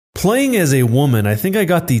Playing as a woman, I think I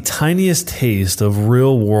got the tiniest taste of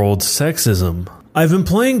real-world sexism. I've been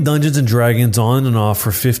playing Dungeons & Dragons on and off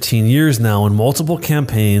for 15 years now in multiple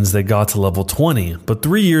campaigns that got to level 20, but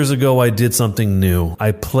 3 years ago I did something new.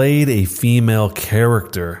 I played a female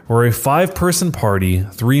character. We're a 5-person party,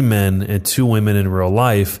 3 men and 2 women in real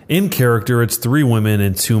life. In character, it's 3 women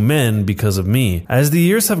and 2 men because of me. As the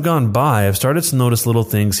years have gone by, I've started to notice little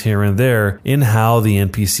things here and there in how the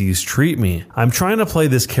NPCs treat me. I'm trying to play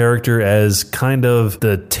this character as kind of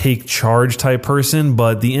the take charge type person,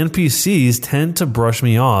 but the NPCs tend to brush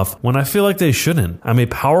me off when I feel like they shouldn't. I'm a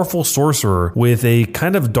powerful sorcerer with a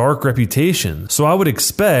kind of dark reputation, so I would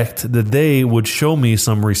expect that they would show me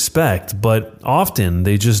some respect, but often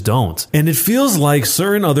they just don't. And it feels like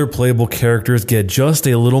certain other playable characters get just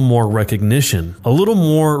a little more recognition, a little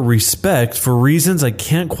more respect for reasons I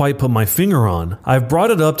can't quite put my finger on. I've brought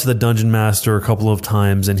it up to the Dungeon Master a couple of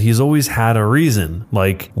times and he's always had a reason,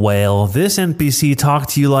 like, well, this NPC talked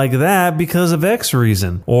to you like that because of X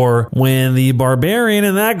reason, or when the barbarian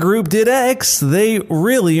in that group did X, they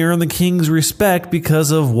really earned the king's respect because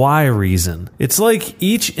of Y reason. It's like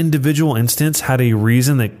each individual instance had a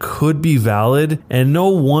reason that could be valid, and no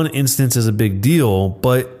one instance is a big deal,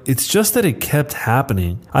 but it's just that it kept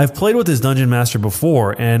happening. I've played with this Dungeon Master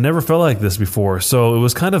before and never felt like this before, so it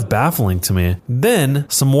was kind of baffling to me. Then,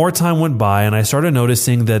 some more time went by and I started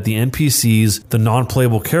noticing that the NPCs, the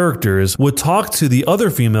non-playable characters, would talk to the other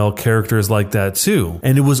female characters like that too.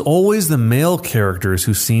 And it was always the male characters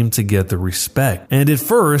who seemed to get the respect. And at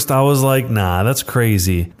first, I was like, nah, that's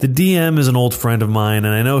crazy. The DM is an old friend of mine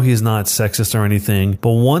and I know he's not sexist or anything,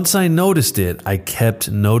 but once I noticed it, I kept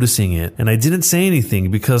noticing it. And I didn't say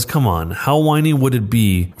anything because, come on, how whiny would it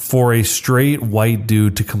be for a straight white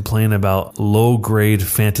dude to complain about low-grade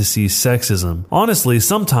fantasy sexism? Honestly,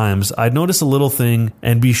 sometimes I'd notice a little thing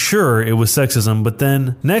and be sure it was sexism, but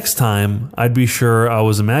then next time I'd be sure I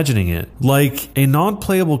was imagining it. Like, a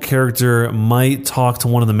non-playable character might talk to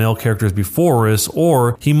one of the male characters before us,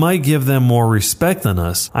 or he might give them more respect than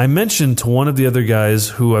us. I mentioned to one of the other guys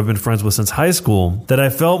who I've been friends with since high school that I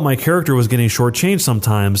felt my character was getting shortchanged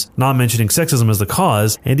sometimes, not mentioning sexism as the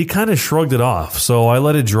cause, and he kind of shrugged it off, so I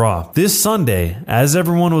let it drop. This Sunday, as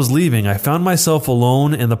everyone was leaving, I found myself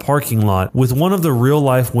alone in the parking lot with one of the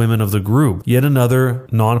real-life women of the group. Yet another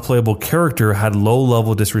non-playable character had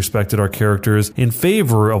low-level disrespected our characters in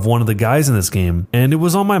favor of one of the guys in this game, and it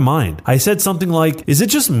was on my mind. I said something like, is it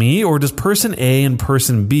just me, or does person A and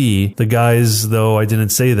person B, the guys, though I didn't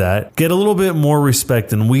say that, get a little bit more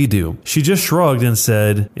respect than we do? She just shrugged and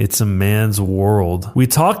said, it's a man's world. We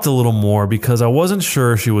talked a little more because I wasn't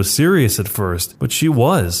sure she was serious at first, but she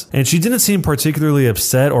was. And she didn't seem particularly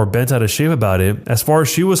upset or bent out of shape about it. As far as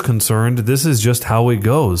she was concerned, this is just how it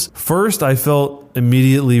goes. First, I felt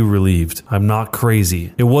immediately relieved. I'm not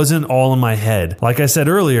crazy. It wasn't all in my head. Like I said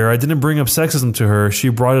earlier, I didn't bring up sexism to her, she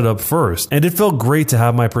brought it up first. And it felt great to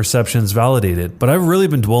have my perceptions validated, but I've really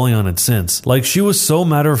been dwelling on it since. Like, she was so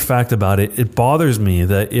matter of fact about it, it bothers me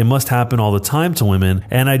that it must happen all the time to women,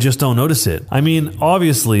 and I just don't notice it. I mean,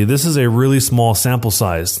 obviously, this is a really small sample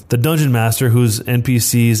size. The Dungeon Master whose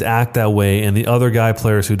NPCs act that way, and the other guy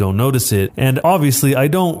players who don't notice it, and obviously, I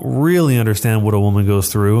don't really understand what a woman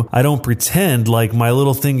goes through. I don't pretend like my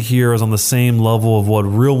little thing here is on the same level of what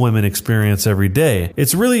real women experience every day.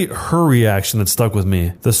 It's really her reaction that stuck with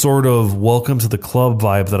me, the sort of welcome to the club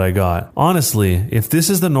vibe that I got. Honestly, if this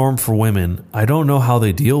is the norm for women, I don't know how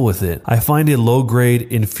they deal with it. I find it low grade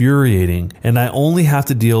infuriating, and I only have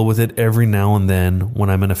to deal with it every now and then when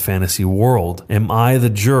I'm in a fantasy world. Am I the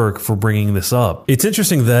jerk for bringing this up? It's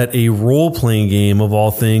interesting that a role-playing game of all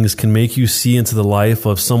things can make you see into the life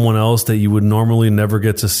of someone else that you would normally never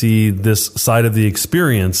get to see this side of the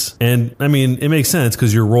experience. And I mean, it makes sense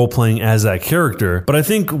because you're role-playing as that character. But I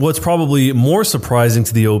think what's probably more surprising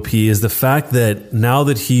to the OP is the fact that now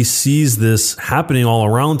that he sees this happening all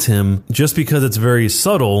around him, just because it's very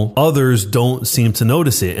subtle, others don't seem to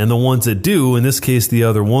notice it. And the ones that do, in this case, the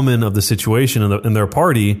other woman of the situation in their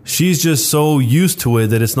party, she's just so used to it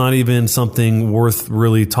that it's not even something worth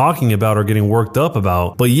really talking about or getting worked up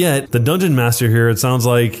about. But yet, the Dungeon Master here, it sounds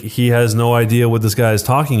like he has no idea what this guy is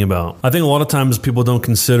talking about. I think a lot of times people don't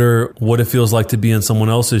consider what it feels like to be in someone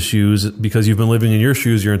else's shoes because you've been living in your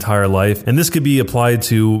shoes your entire life. And this could be applied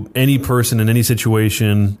to any person in any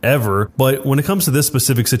situation ever. But when it comes to this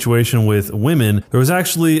specific situation with women, there was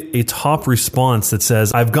actually a top response that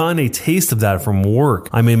says, I've gotten a taste of that from work.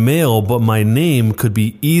 I'm a male, but my name could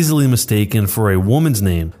be easily mistaken for a woman's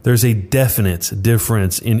name. There's a definite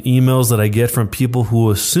difference in emails that I get from people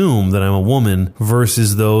who assume that I'm a woman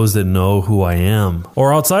versus those that know who I am.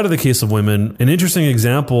 Or outside of the case of women, And an interesting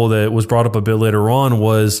example that was brought up a bit later on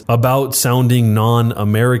was about sounding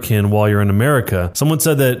non-American while you're in America. Someone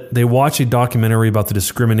said that they watched a documentary about the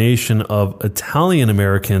discrimination of Italian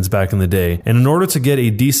Americans back in the day. And in order to get a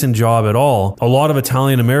decent job at all, a lot of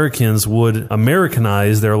Italian Americans would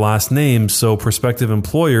Americanize their last names so prospective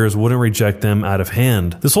employers wouldn't reject them out of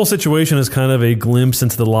hand. This whole situation is kind of a glimpse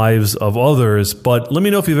into the lives of others, but let me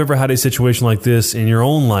know if you've ever had a situation like this in your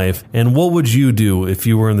own life, and what would you do if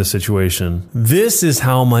you were in this situation? This is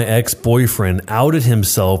how my ex-boyfriend outed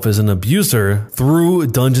himself as an abuser through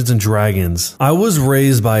Dungeons and Dragons. I was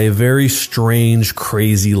raised by a very strange,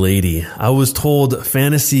 crazy lady. I was told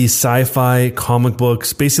fantasy, sci-fi, comic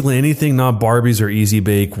books, basically anything not Barbies or Easy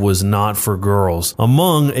Bake was not for girls,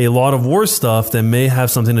 among a lot of worse stuff that may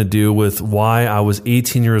have something to do with why I was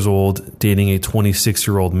 18 years old dating a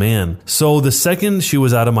 26-year-old man. So the second she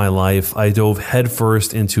was out of my life, I dove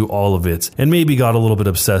headfirst into all of it and maybe got a little bit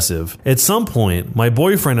obsessive. At some point, my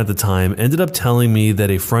boyfriend at the time ended up telling me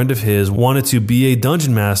that a friend of his wanted to be a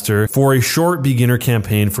dungeon master for a short beginner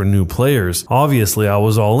campaign for new players. Obviously, I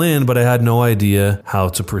was all in, but I had no idea how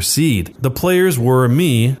to proceed. The players were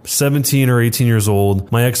me, 17 or 18 years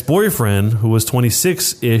old, my ex-boyfriend, who was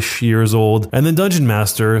 26-ish years old, and the dungeon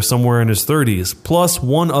master, somewhere in his 30s, plus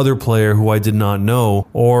one other player who I did not know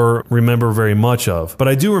or remember very much of. But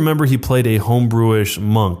I do remember he played a homebrewish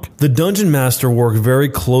monk. The dungeon master worked very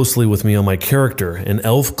closely with me on my character, an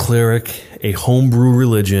elf cleric, a homebrew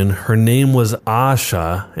religion. Her name was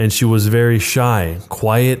Asha, and she was very shy,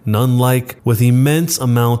 quiet, nun-like, with immense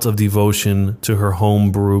amount of devotion to her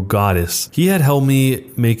homebrew goddess. He had helped me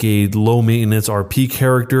make a low-maintenance RP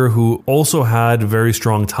character who also had very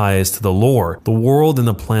strong ties to the lore, the world, and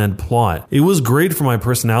the planned plot. It was great for my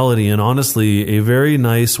personality and honestly a very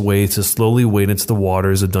nice way to slowly wade into the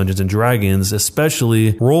waters of Dungeons & Dragons,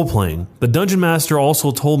 especially role-playing. The dungeon master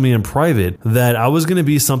also told me in private that I was going to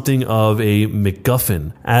be something of a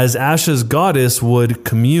MacGuffin, as Asha's goddess would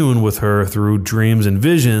commune with her through dreams and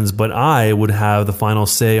visions, but I would have the final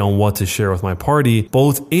say on what to share with my party,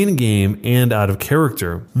 both in-game and out of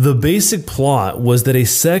character. The basic plot was that a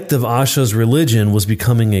sect of Asha's religion was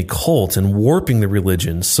becoming a cult and warping the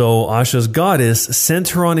religion, so Asha's goddess sent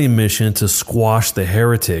her on a mission to squash the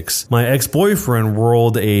heretics. My ex-boyfriend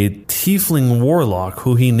rolled a tiefling warlock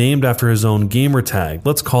who he named after his own gamer tag.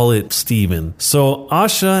 Let's call it Steven. So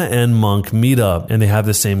Asha and Monk meet up and they have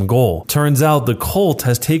the same goal. Turns out the cult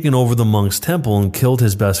has taken over the monk's temple and killed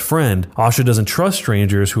his best friend. Asha doesn't trust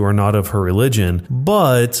strangers who are not of her religion,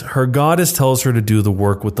 but her goddess tells her to do the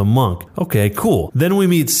work with the monk. Okay, cool. Then we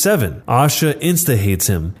meet Seven. Asha insta-hates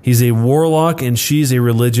him. He's a warlock and she's a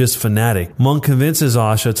religious fanatic. Monk convinces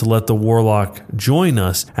Asha to let the warlock join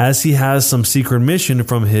us as he has some secret mission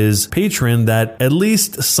from his patron that at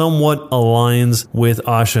least somewhat aligns with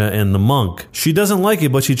Asha and the monk. She doesn't like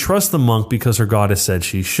it, but she trusts the monk because her goddess said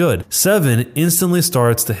she should. Seven instantly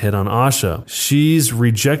starts to hit on Asha. She's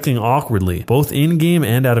rejecting awkwardly, both in-game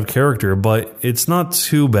and out of character, but it's not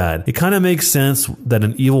too bad. It kind of makes sense that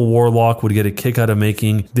an evil warlock would get a kick out of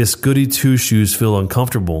making this goody two-shoes feel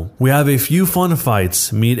uncomfortable. We have a few fun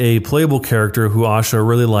fights, meet a playable character who Asha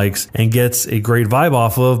really likes and gets a great vibe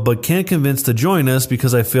off of, but can't convince to join us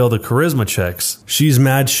because I fail the charisma checks. She's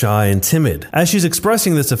mad shy and timid. As she's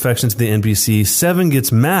expressing this affection to the NPC, Seven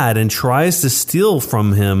gets mad and tries to steal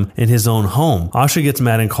from him in his own home. Asha gets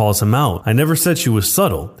mad and calls him out. I never said she was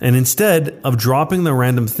subtle. And instead of dropping the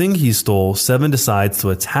random thing he stole, Seven decides to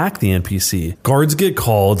attack the NPC. Guards get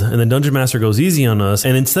called and the dungeon master goes easy on us,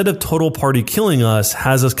 and instead of total party killing us,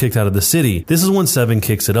 has us kicked out of the city. This is when Seven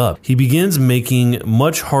kicks it up. He begins making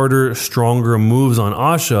much harder, stronger moves on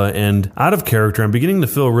Asha, and out of character, I'm beginning to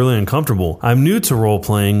feel really uncomfortable. I'm new to role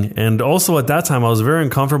playing, and also at that time I was very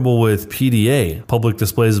uncomfortable with PDA, public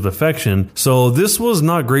displays of affection, so this was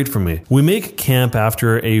not great for me. We make camp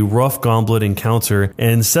after a rough gauntlet encounter,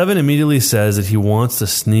 and Seven immediately says that he wants to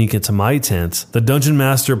sneak into my tent. The dungeon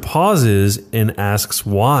master pauses and asks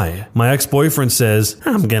why. My ex-boyfriend says,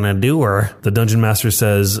 "I'm gonna do her." The dungeon master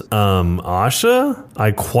says, Asha?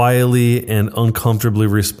 I quietly and uncomfortably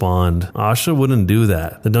respond, Asha wouldn't do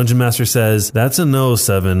that. The dungeon master says, "That's a no,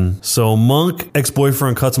 Seven." So Monk,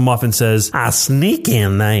 ex-boyfriend, cuts him off and says, "I sneak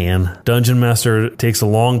in then." Dungeon master takes a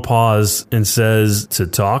long pause and says, "To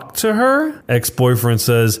talk to her?" Ex-boyfriend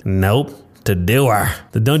says, "Nope, to do her."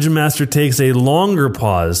 The dungeon master takes a longer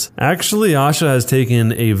pause. Actually, Asha has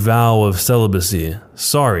taken a vow of celibacy.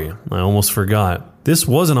 Sorry, I almost forgot. This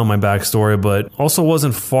wasn't on my backstory, but also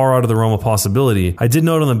wasn't far out of the realm of possibility. I did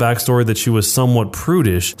note on the backstory that she was somewhat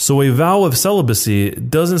prudish, so a vow of celibacy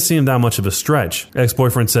doesn't seem that much of a stretch.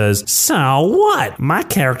 Ex-boyfriend says, "So what? My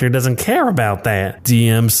character doesn't care about that."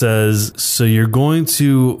 DM says, "So you're going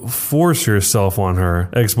to force yourself on her?"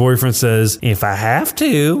 Ex-boyfriend says, "If I have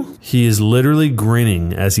to." He is literally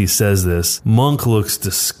grinning as he says this. Monk looks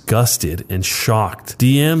disgusted and shocked.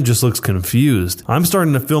 DM just looks confused. I'm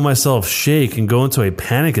starting to feel myself shake and go into a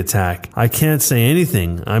panic attack. I can't say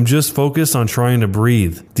anything. I'm just focused on trying to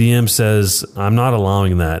breathe. DM says, "I'm not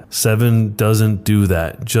allowing that. 7 doesn't do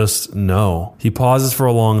that. Just no." He pauses for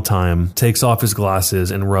a long time, takes off his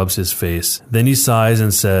glasses and rubs his face. Then he sighs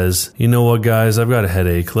and says, "You know what, guys? I've got a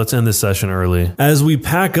headache. Let's end this session early." As we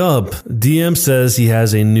pack up, DM says he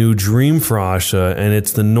has a new dream for Asha, and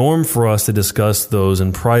it's the norm for us to discuss those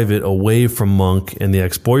in private away from Monk and the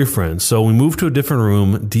ex-boyfriend. So we move to a different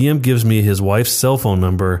room. DM gives me his wife's cell phone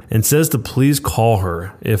number and says to please call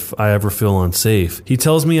her if I ever feel unsafe. He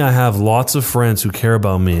tells me I have lots of friends who care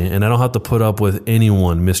about me and I don't have to put up with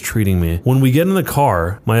anyone mistreating me. When we get in the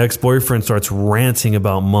car, my ex-boyfriend starts ranting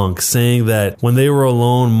about Monk, saying that when they were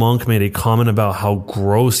alone, Monk made a comment about how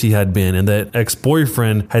gross he had been and that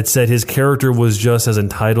ex-boyfriend had said his character was just as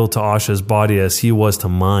entitled to Asha's body as he was to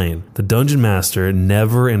mine. The dungeon master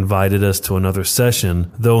never invited us to another session,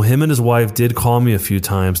 though him and his wife did call me a few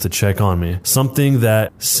times to check on me, something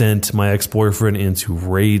that sent my ex-boyfriend into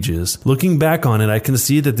rages. Looking back on it, I can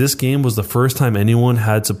see that this game was the first time anyone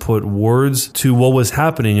had to put words to what was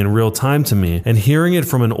happening in real time to me, and hearing it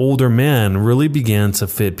from an older man really began to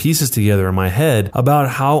fit pieces together in my head about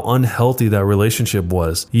how unhealthy that relationship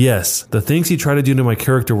was. Yes, the things he tried to do to my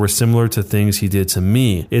character were similar to things he did to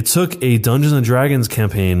me. It took a Dungeons & Dragons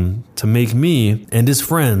campaign to make me and his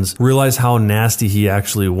friends realize how nasty he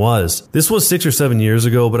actually was. This was 6 or 7 years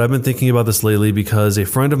ago, but I've been thinking about this lately because a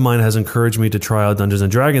friend of mine has encouraged me to try out Dungeons &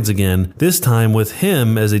 Dragons again, this time with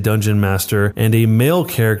him as a dungeon master and a male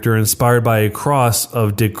character inspired by a cross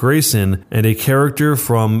of Dick Grayson and a character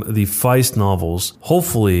from the Feist novels.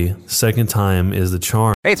 Hopefully, second time is the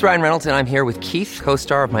charm. Hey, it's Ryan Reynolds, and I'm here with Keith,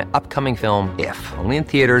 co-star of my upcoming film, If, only in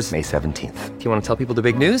theaters May 17th. Do you want to tell people the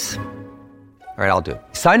big news? All right, I'll do it.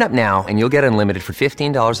 Sign up now and you'll get unlimited for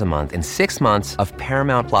 $15 a month and 6 months of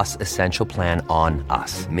Paramount Plus Essential Plan on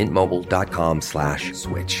us.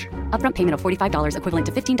 MintMobile.com/switch. Upfront payment of $45 equivalent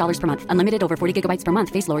to $15 per month. Unlimited over 40 gigabytes per month.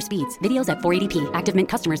 Face lower speeds. Videos at 480p. Active Mint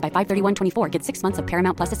customers by 531.24 get 6 months of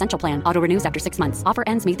Paramount Plus Essential Plan. Auto renews after 6 months. Offer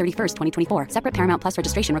ends May 31st, 2024. Separate Paramount Plus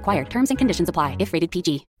registration required. Terms and conditions apply if rated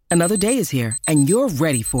PG. Another day is here and you're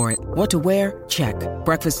ready for it. What to wear? Check.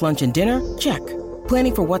 Breakfast, lunch, and dinner? Check.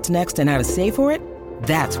 Planning for what's next and how to save for it?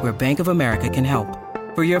 That's where Bank of America can help.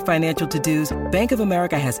 For your financial to-dos, Bank of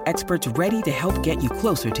America has experts ready to help get you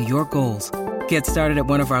closer to your goals. Get started at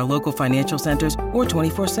one of our local financial centers or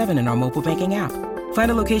 24/7 in our mobile banking app.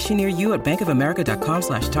 Find a location near you at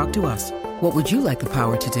bankofamerica.com/talktous. What would you like the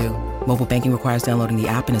power to do? Mobile banking requires downloading the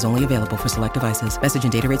app and is only available for select devices. Message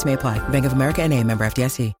and data rates may apply. Bank of America N.A., member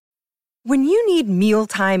FDIC. When you need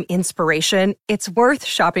mealtime inspiration, it's worth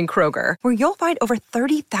shopping Kroger, where you'll find over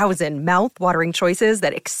 30,000 mouth-watering choices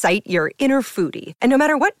that excite your inner foodie. And no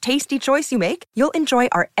matter what tasty choice you make, you'll enjoy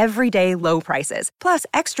our everyday low prices, plus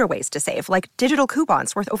extra ways to save, like digital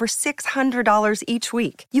coupons worth over $600 each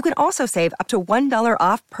week. You can also save up to $1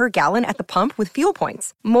 off per gallon at the pump with fuel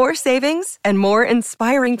points. More savings and more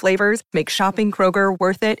inspiring flavors make shopping Kroger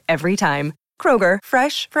worth it every time. Kroger,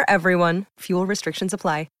 fresh for everyone. Fuel restrictions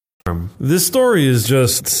apply. This story is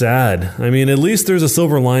just sad. I mean, at least there's a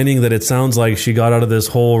silver lining that it sounds like she got out of this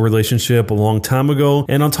whole relationship a long time ago.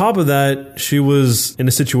 And on top of that, she was in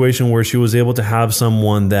a situation where she was able to have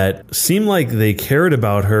someone that seemed like they cared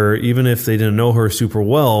about her, even if they didn't know her super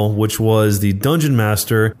well, which was the dungeon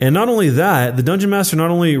master. And not only that, the dungeon master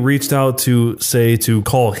not only reached out to say to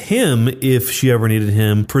call him if she ever needed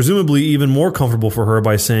him, presumably even more comfortable for her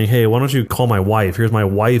by saying, hey, why don't you call my wife? Here's my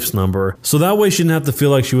wife's number. So that way she didn't have to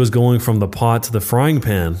feel like she was going from the pot to the frying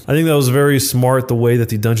pan. I think that was very smart the way that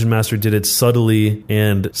the dungeon master did it subtly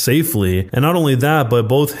and safely. And not only that, but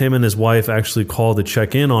both him and his wife actually called to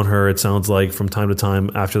check in on her, it sounds like, from time to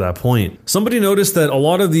time after that point. Somebody noticed that a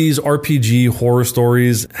lot of these RPG horror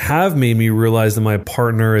stories have made me realize that my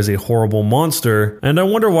partner is a horrible monster, and I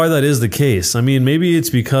wonder why that is the case. I mean, maybe it's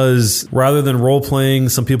because rather than role-playing,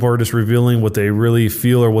 some people are just revealing what they really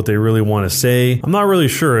feel or what they really want to say. I'm not really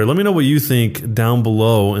sure. Let me know what you think down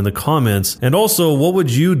below in in the comments. And also, what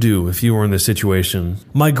would you do if you were in this situation?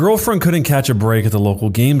 My girlfriend couldn't catch a break at the local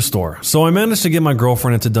game store, so I managed to get my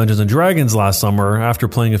girlfriend into Dungeons & Dragons last summer after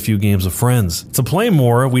playing a few games with friends. To play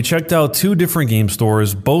more, we checked out 2 different game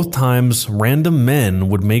stores. Both times, random men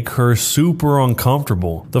would make her super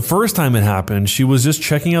uncomfortable. The first time it happened, she was just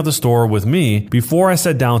checking out the store with me before I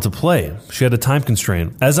sat down to play. She had a time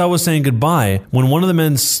constraint. As I was saying goodbye, when one of the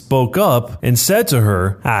men spoke up and said to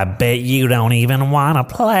her, "I bet you don't even want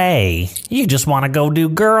to play. You just want to go do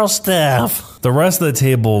girl stuff." the rest of the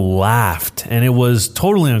table laughed, and it was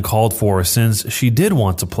totally uncalled for since she did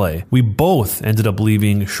want to play. We both ended up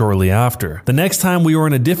leaving shortly after. The next time we were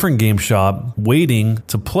in a different game shop, waiting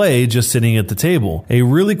to play, just sitting at the table. A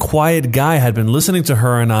really quiet guy had been listening to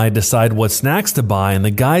her and I decide what snacks to buy, and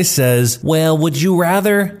the guy says, "Well, would you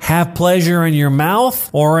rather have pleasure in your mouth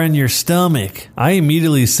or in your stomach?" I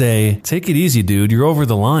immediately say, "Take it easy, dude, you're over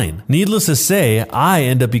the line." Needless to say, I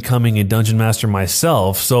end up becoming a dungeon master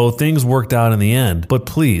myself, so things worked out in the end. But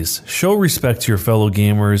please, show respect to your fellow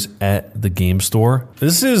gamers at the game store.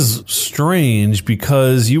 This is strange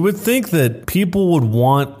because you would think that people would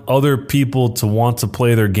want other people to want to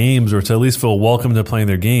play their games or to at least feel welcome to playing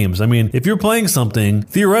their games. I mean, if you're playing something,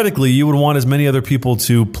 theoretically, you would want as many other people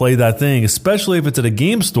to play that thing, especially if it's at a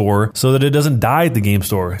game store, so that it doesn't die at the game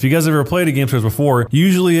store. If you guys ever played at game stores before,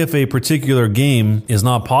 usually if a particular game is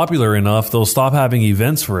not popular enough, they'll stop having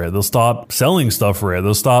events for it. They'll stop selling stuff for it.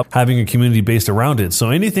 They'll stop having a community based around it. So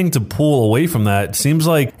anything to pull away from that seems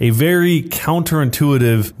like a very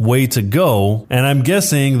counterintuitive way to go. And I'm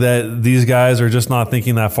guessing that these guys are just not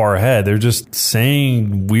thinking that far ahead. They're just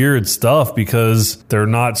saying weird stuff because they're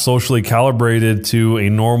not socially calibrated to a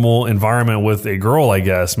normal environment with a girl, I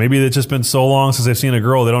guess. Maybe it's just been so long since they've seen a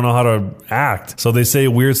girl, they don't know how to act. So they say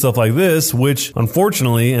weird stuff like this, which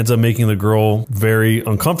unfortunately ends up making the girl very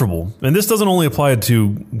uncomfortable. And this doesn't only apply to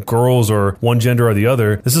girls or one gender or the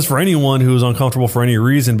other. This is for anyone who's uncomfortable for any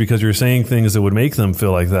reason because you're saying things that would make them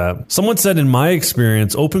feel like that. Someone said, in my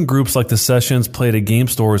experience, open groups like the sessions played at game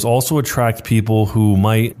stores also attract people who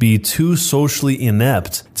might be too socially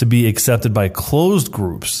inept to be accepted by closed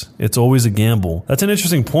groups. It's always a gamble. That's an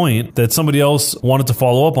interesting point that somebody else wanted to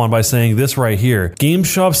follow up on by saying this right here. Game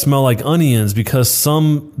shops smell like onions because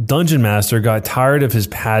some dungeon master got tired of his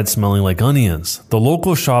pad smelling like onions. The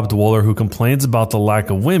local shop dweller who complains about the lack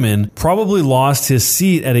of women probably lost his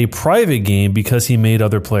seat at a private game because he made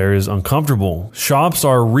other players uncomfortable. Shops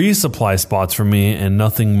are resupply spots for me and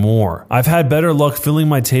nothing more. I've had better luck filling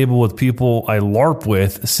my table with people I LARP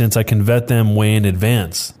with since I can vet them way in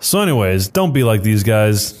advance. So anyways, don't be like these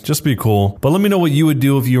guys. Just be cool. But let me know what you would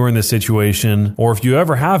do if you were in this situation, or if you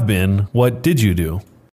ever have been, what did you do?